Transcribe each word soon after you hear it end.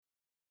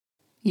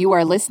You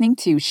are listening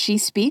to She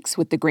Speaks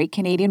with the Great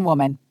Canadian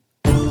Woman.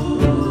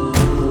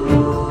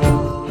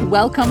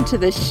 Welcome to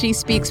the She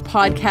Speaks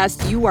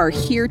podcast. You are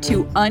here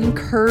to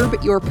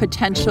uncurb your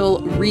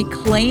potential,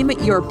 reclaim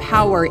your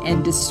power,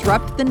 and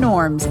disrupt the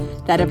norms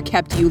that have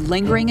kept you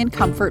lingering in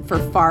comfort for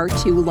far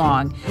too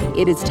long.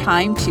 It is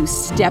time to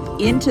step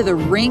into the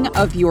ring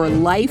of your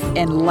life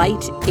and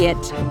light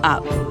it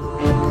up.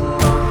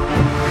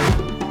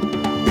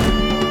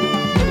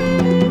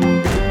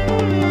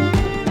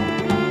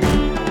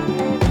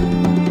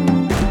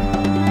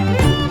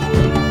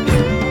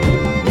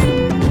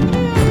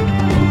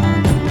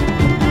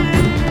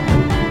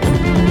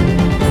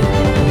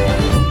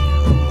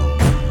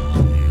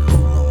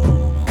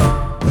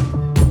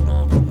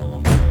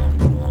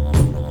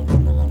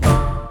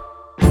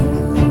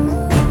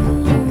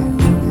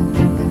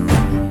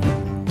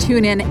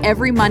 Tune in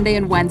every Monday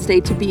and Wednesday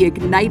to be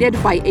ignited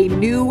by a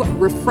new,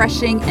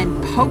 refreshing, and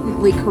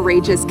potently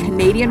courageous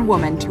Canadian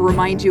woman to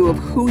remind you of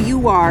who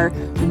you are,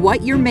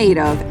 what you're made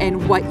of,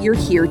 and what you're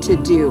here to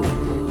do.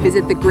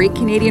 Visit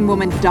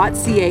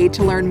thegreatcanadianwoman.ca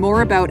to learn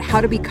more about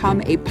how to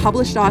become a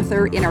published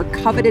author in our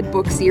coveted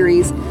book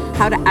series,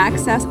 how to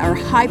access our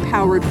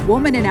high-powered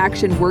Woman in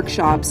Action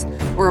workshops,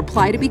 or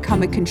apply to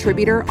become a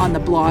contributor on the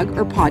blog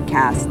or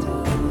podcast.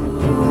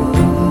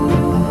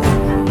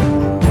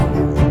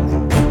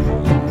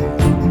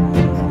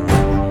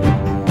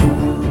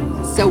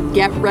 So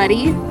get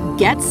ready,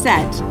 get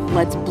set,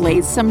 let's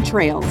blaze some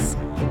trails.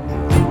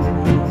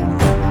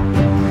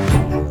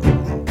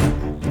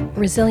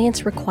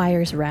 Resilience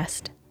requires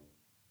rest.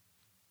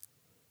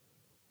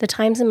 The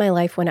times in my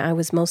life when I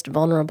was most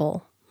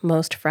vulnerable,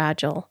 most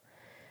fragile,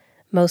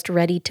 most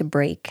ready to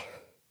break,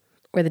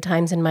 were the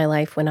times in my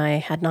life when I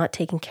had not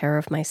taken care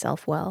of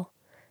myself well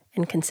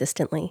and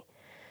consistently,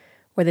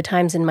 were the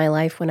times in my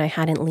life when I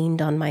hadn't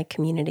leaned on my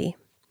community,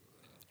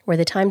 were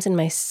the times in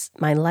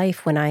my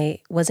life when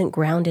I wasn't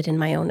grounded in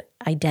my own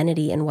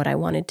identity and what I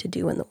wanted to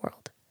do in the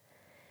world.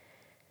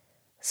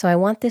 So I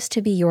want this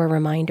to be your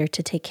reminder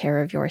to take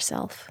care of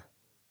yourself,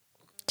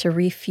 to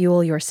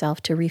refuel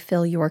yourself, to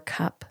refill your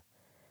cup,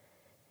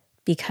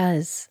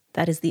 because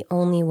that is the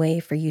only way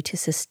for you to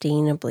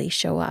sustainably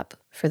show up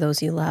for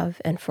those you love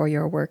and for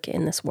your work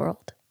in this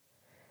world.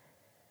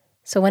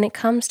 So when it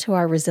comes to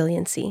our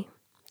resiliency,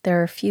 there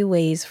are a few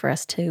ways for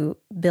us to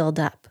build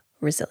up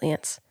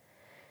resilience.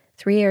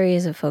 3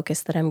 areas of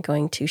focus that I'm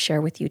going to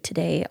share with you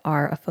today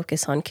are a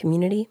focus on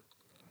community,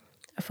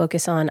 a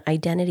focus on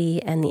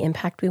identity and the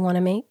impact we want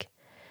to make,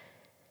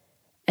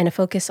 and a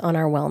focus on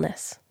our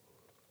wellness.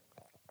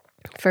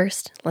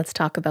 First, let's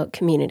talk about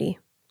community.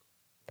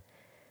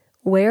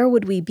 Where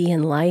would we be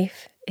in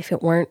life if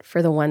it weren't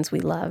for the ones we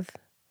love,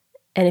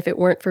 and if it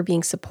weren't for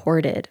being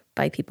supported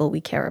by people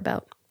we care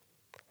about?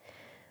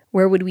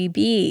 Where would we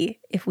be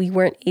if we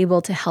weren't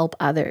able to help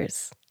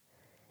others?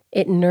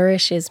 It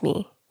nourishes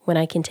me when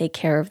I can take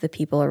care of the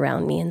people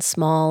around me in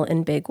small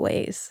and big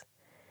ways.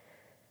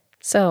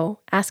 So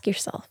ask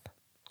yourself,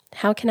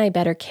 how can I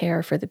better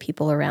care for the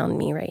people around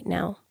me right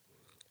now?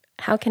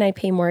 How can I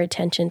pay more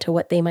attention to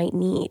what they might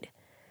need?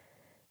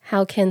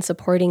 How can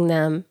supporting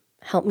them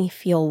help me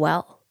feel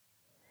well?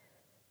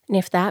 And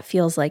if that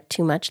feels like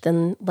too much,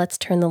 then let's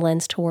turn the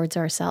lens towards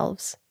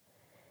ourselves.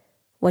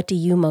 What do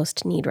you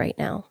most need right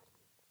now?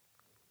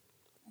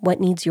 What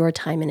needs your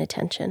time and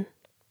attention?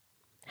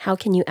 How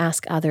can you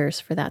ask others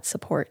for that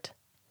support?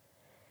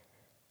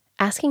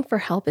 Asking for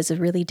help is a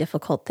really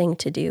difficult thing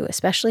to do,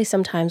 especially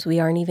sometimes we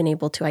aren't even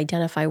able to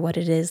identify what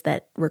it is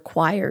that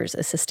requires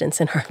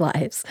assistance in our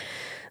lives.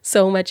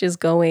 So much is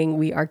going,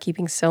 we are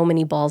keeping so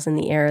many balls in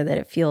the air that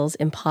it feels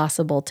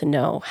impossible to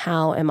know,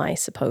 how am I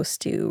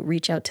supposed to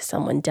reach out to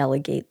someone,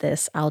 delegate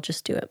this, I'll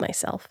just do it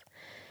myself.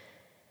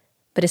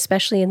 But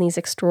especially in these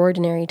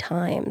extraordinary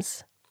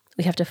times,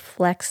 we have to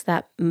flex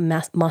that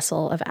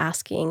muscle of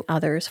asking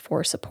others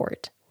for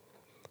support.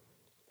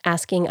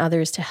 Asking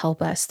others to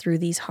help us through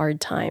these hard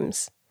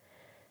times.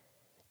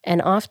 And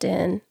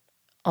often,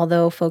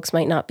 although folks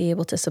might not be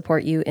able to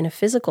support you in a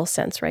physical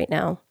sense right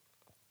now,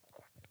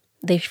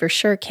 they for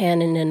sure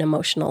can in an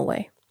emotional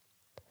way.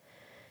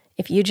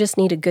 If you just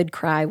need a good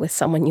cry with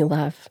someone you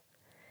love,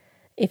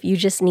 if you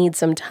just need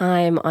some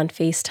time on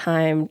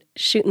FaceTime,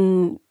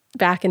 shooting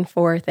back and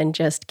forth and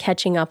just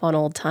catching up on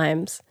old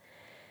times,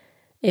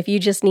 if you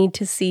just need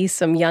to see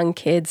some young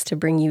kids to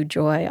bring you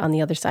joy on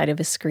the other side of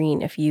a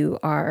screen, if you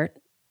are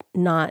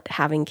not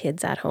having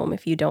kids at home,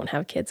 if you don't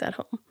have kids at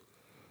home.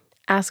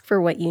 Ask for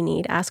what you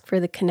need. Ask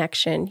for the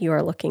connection you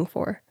are looking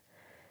for.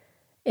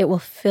 It will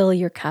fill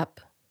your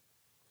cup.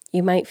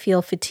 You might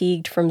feel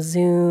fatigued from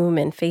Zoom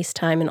and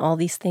FaceTime and all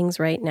these things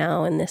right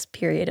now in this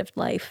period of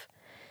life.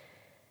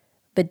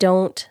 But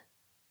don't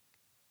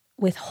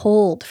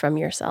withhold from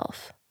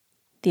yourself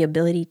the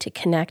ability to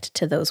connect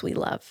to those we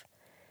love.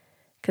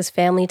 Because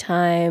family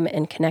time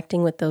and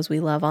connecting with those we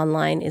love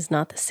online is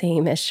not the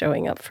same as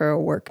showing up for a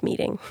work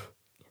meeting.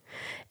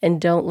 And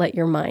don't let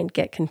your mind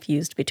get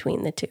confused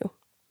between the two.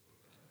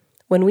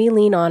 When we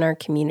lean on our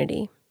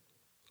community,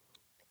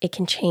 it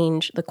can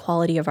change the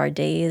quality of our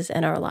days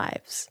and our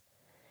lives.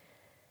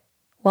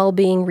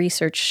 Well-being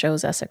research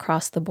shows us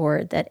across the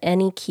board that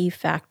any key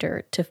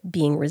factor to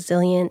being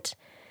resilient,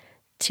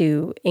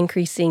 to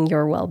increasing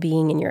your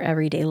well-being in your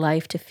everyday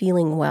life, to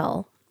feeling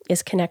well,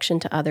 is connection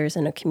to others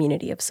and a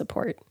community of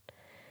support.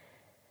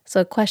 So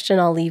a question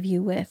I'll leave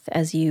you with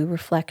as you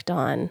reflect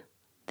on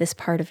this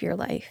part of your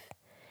life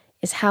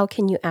is, how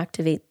can you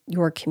activate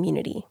your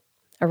community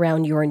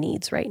around your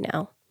needs right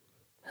now?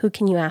 Who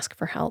can you ask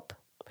for help?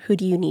 Who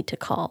do you need to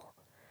call?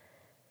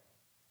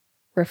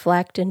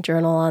 Reflect and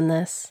journal on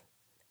this,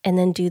 and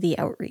then do the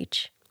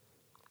outreach.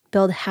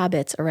 Build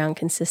habits around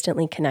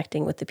consistently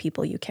connecting with the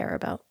people you care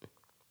about.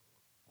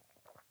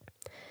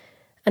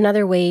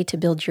 Another way to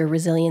build your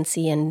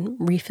resiliency and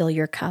refill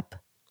your cup,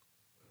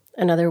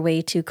 another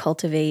way to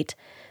cultivate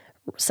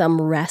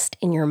some rest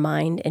in your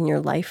mind and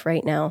your life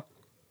right now,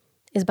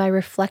 is by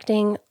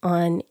reflecting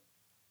on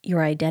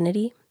your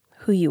identity,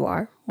 who you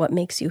are, what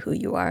makes you who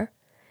you are,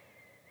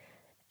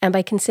 and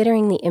by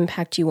considering the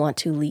impact you want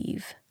to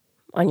leave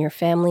on your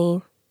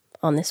family,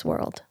 on this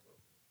world.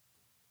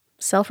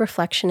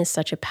 Self-reflection is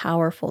such a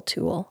powerful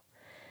tool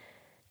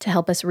to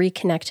help us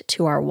reconnect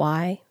to our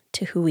why,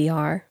 to who we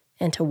are,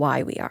 and to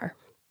why we are.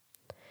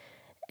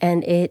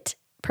 And it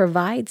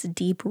provides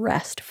deep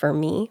rest for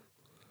me,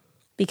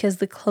 because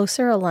the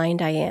closer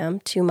aligned I am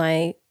to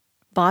my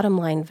bottom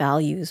line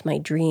values, my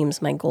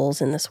dreams, my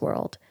goals in this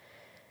world,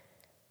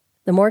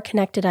 the more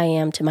connected I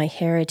am to my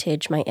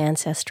heritage, my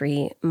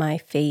ancestry, my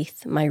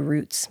faith, my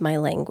roots, my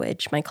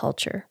language, my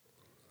culture,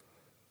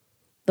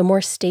 the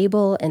more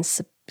stable and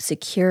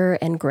secure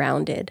and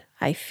grounded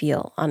I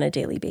feel on a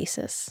daily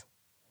basis.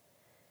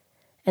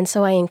 And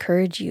so I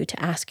encourage you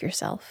to ask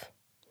yourself,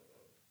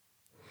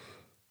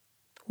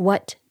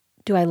 what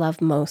do I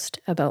love most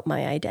about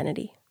my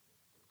identity?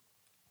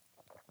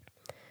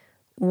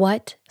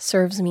 What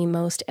serves me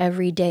most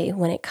every day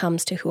when it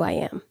comes to who I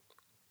am?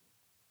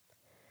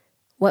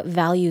 What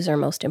values are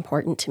most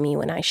important to me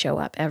when I show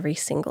up every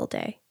single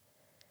day?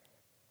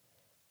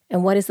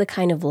 And what is the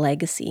kind of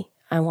legacy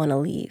I want to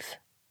leave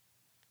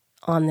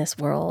on this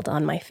world,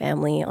 on my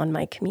family, on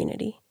my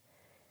community?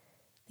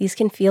 These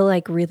can feel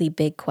like really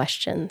big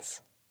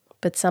questions,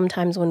 but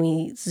sometimes when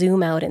we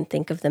zoom out and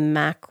think of the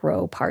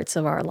macro parts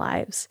of our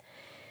lives,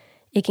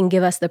 it can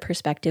give us the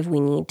perspective we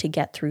need to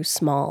get through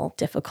small,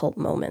 difficult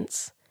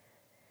moments.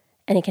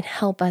 And it can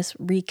help us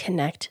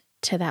reconnect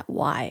to that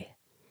why,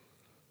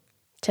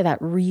 to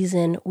that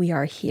reason we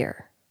are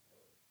here.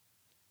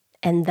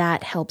 And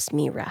that helps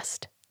me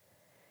rest.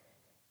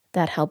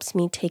 That helps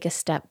me take a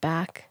step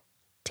back,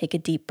 take a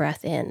deep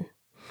breath in,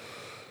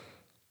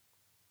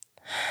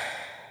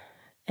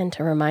 and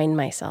to remind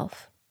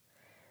myself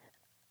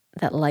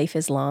that life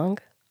is long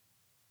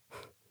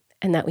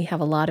and that we have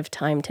a lot of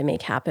time to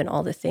make happen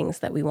all the things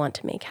that we want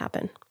to make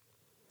happen.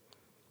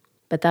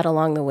 But that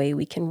along the way,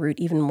 we can root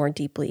even more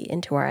deeply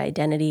into our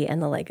identity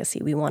and the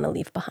legacy we want to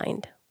leave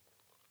behind.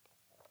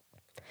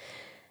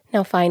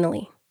 Now,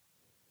 finally,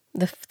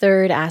 the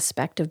third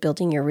aspect of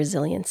building your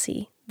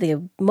resiliency,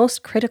 the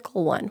most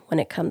critical one when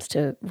it comes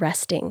to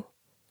resting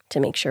to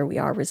make sure we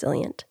are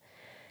resilient,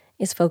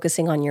 is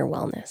focusing on your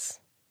wellness.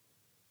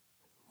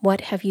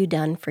 What have you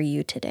done for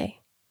you today?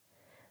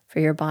 For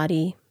your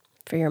body,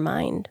 for your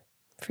mind,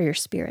 for your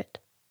spirit?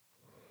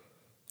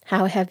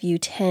 How have you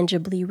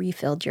tangibly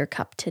refilled your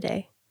cup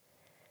today?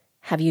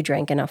 Have you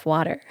drank enough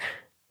water?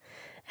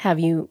 Have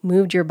you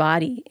moved your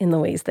body in the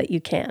ways that you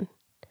can?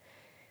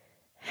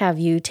 Have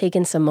you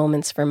taken some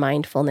moments for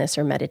mindfulness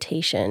or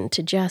meditation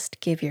to just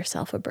give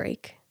yourself a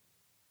break?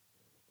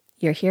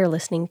 You're here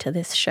listening to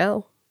this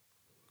show.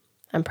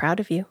 I'm proud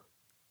of you.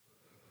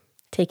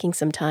 Taking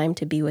some time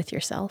to be with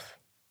yourself.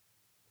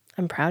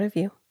 I'm proud of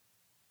you.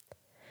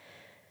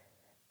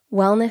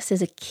 Wellness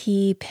is a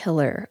key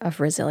pillar of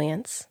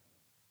resilience.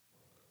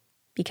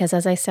 Because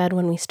as I said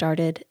when we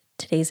started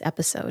today's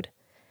episode,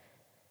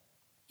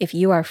 if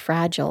you are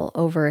fragile,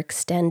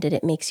 overextended,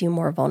 it makes you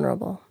more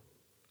vulnerable.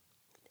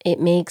 It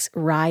makes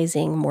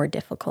rising more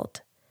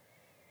difficult.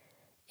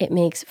 It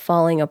makes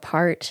falling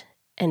apart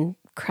and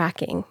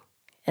cracking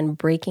and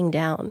breaking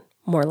down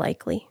more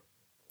likely.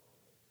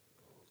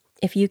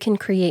 If you can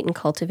create and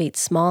cultivate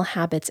small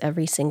habits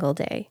every single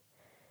day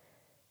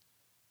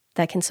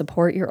that can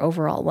support your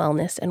overall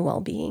wellness and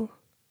well-being,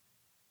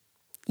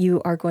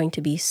 you are going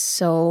to be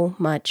so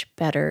much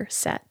better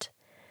set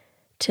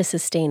to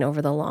sustain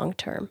over the long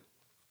term.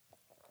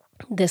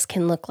 This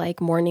can look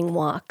like morning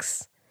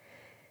walks.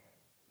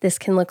 This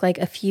can look like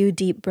a few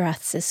deep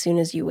breaths as soon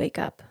as you wake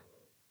up.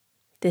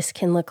 This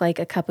can look like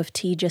a cup of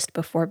tea just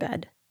before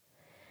bed.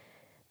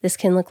 This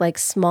can look like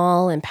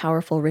small and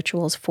powerful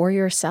rituals for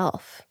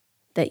yourself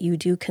that you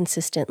do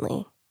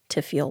consistently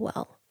to feel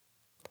well.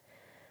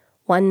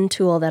 One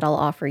tool that I'll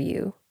offer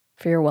you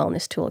for your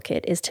wellness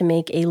toolkit is to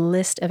make a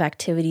list of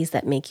activities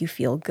that make you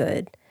feel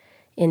good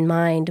in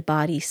mind,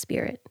 body,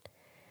 spirit,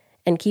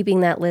 and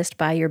keeping that list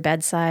by your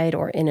bedside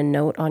or in a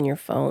note on your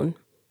phone,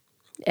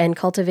 and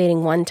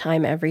cultivating one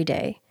time every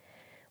day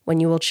when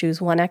you will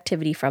choose one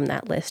activity from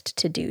that list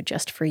to do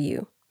just for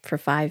you for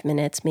 5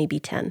 minutes, maybe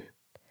 10.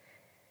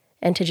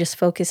 and to just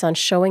focus on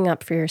showing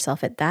up for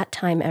yourself at that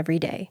time every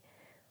day,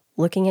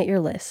 looking at your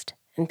list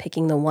and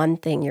picking the one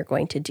thing you're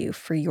going to do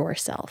for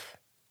yourself.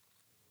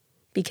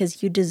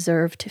 Because you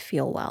deserve to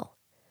feel well.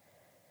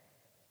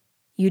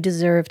 You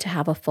deserve to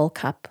have a full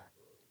cup.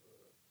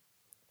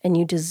 And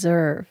you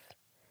deserve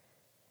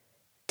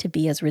to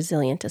be as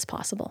resilient as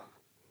possible.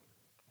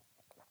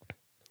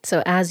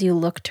 So as you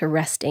look to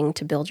resting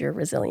to build your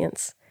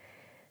resilience,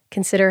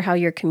 consider how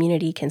your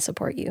community can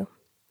support you.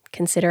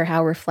 Consider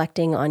how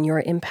reflecting on your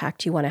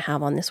impact you want to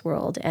have on this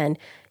world and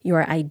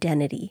your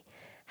identity,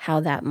 how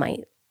that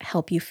might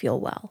help you feel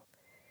well.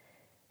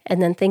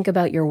 And then think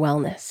about your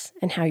wellness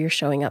and how you're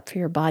showing up for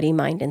your body,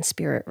 mind, and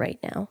spirit right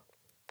now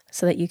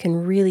so that you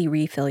can really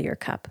refill your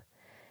cup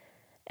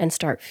and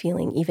start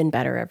feeling even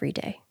better every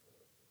day.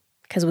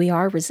 Because we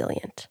are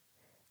resilient.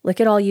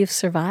 Look at all you've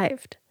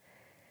survived.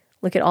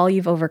 Look at all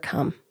you've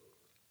overcome.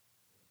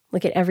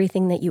 Look at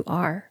everything that you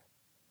are.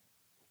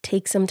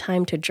 Take some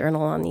time to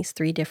journal on these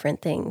 3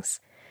 different things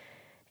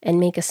and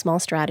make a small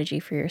strategy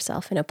for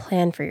yourself and a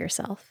plan for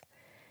yourself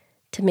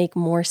to make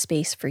more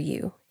space for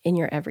you in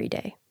your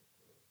everyday.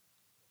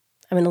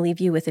 I'm going to leave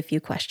you with a few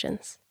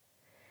questions.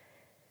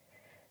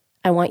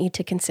 I want you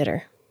to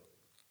consider,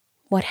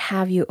 what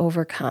have you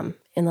overcome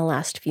in the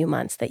last few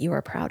months that you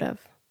are proud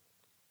of?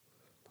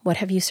 What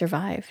have you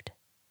survived?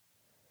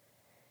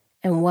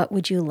 And what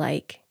would you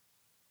like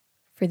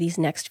for these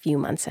next few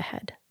months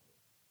ahead?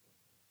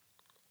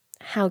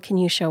 How can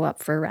you show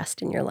up for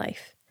rest in your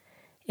life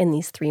in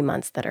these 3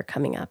 months that are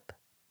coming up?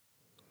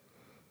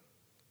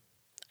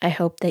 I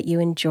hope that you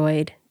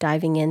enjoyed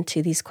diving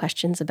into these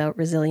questions about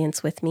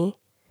resilience with me.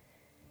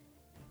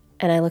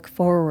 And I look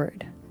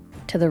forward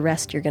to the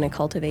rest you're going to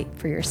cultivate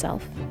for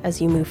yourself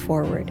as you move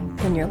forward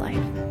in your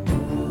life.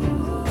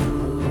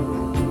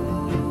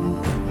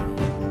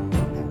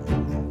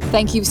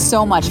 Thank you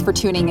so much for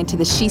tuning into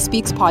the She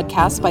Speaks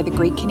podcast by The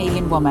Great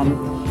Canadian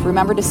Woman.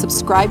 Remember to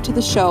subscribe to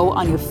the show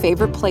on your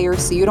favorite player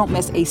so you don't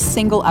miss a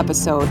single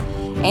episode.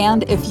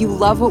 And if you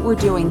love what we're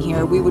doing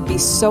here, we would be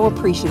so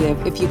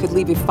appreciative if you could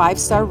leave a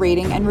 5-star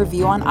rating and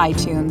review on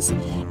iTunes.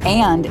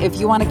 And if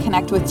you want to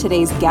connect with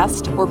today's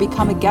guest or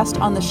become a guest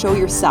on the show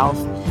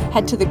yourself,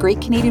 head to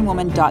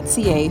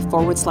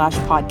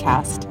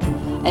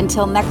thegreatcanadianwoman.ca/podcast.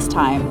 Until next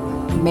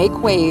time,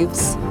 make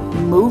waves,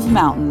 move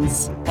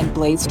mountains, and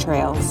blaze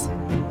trails.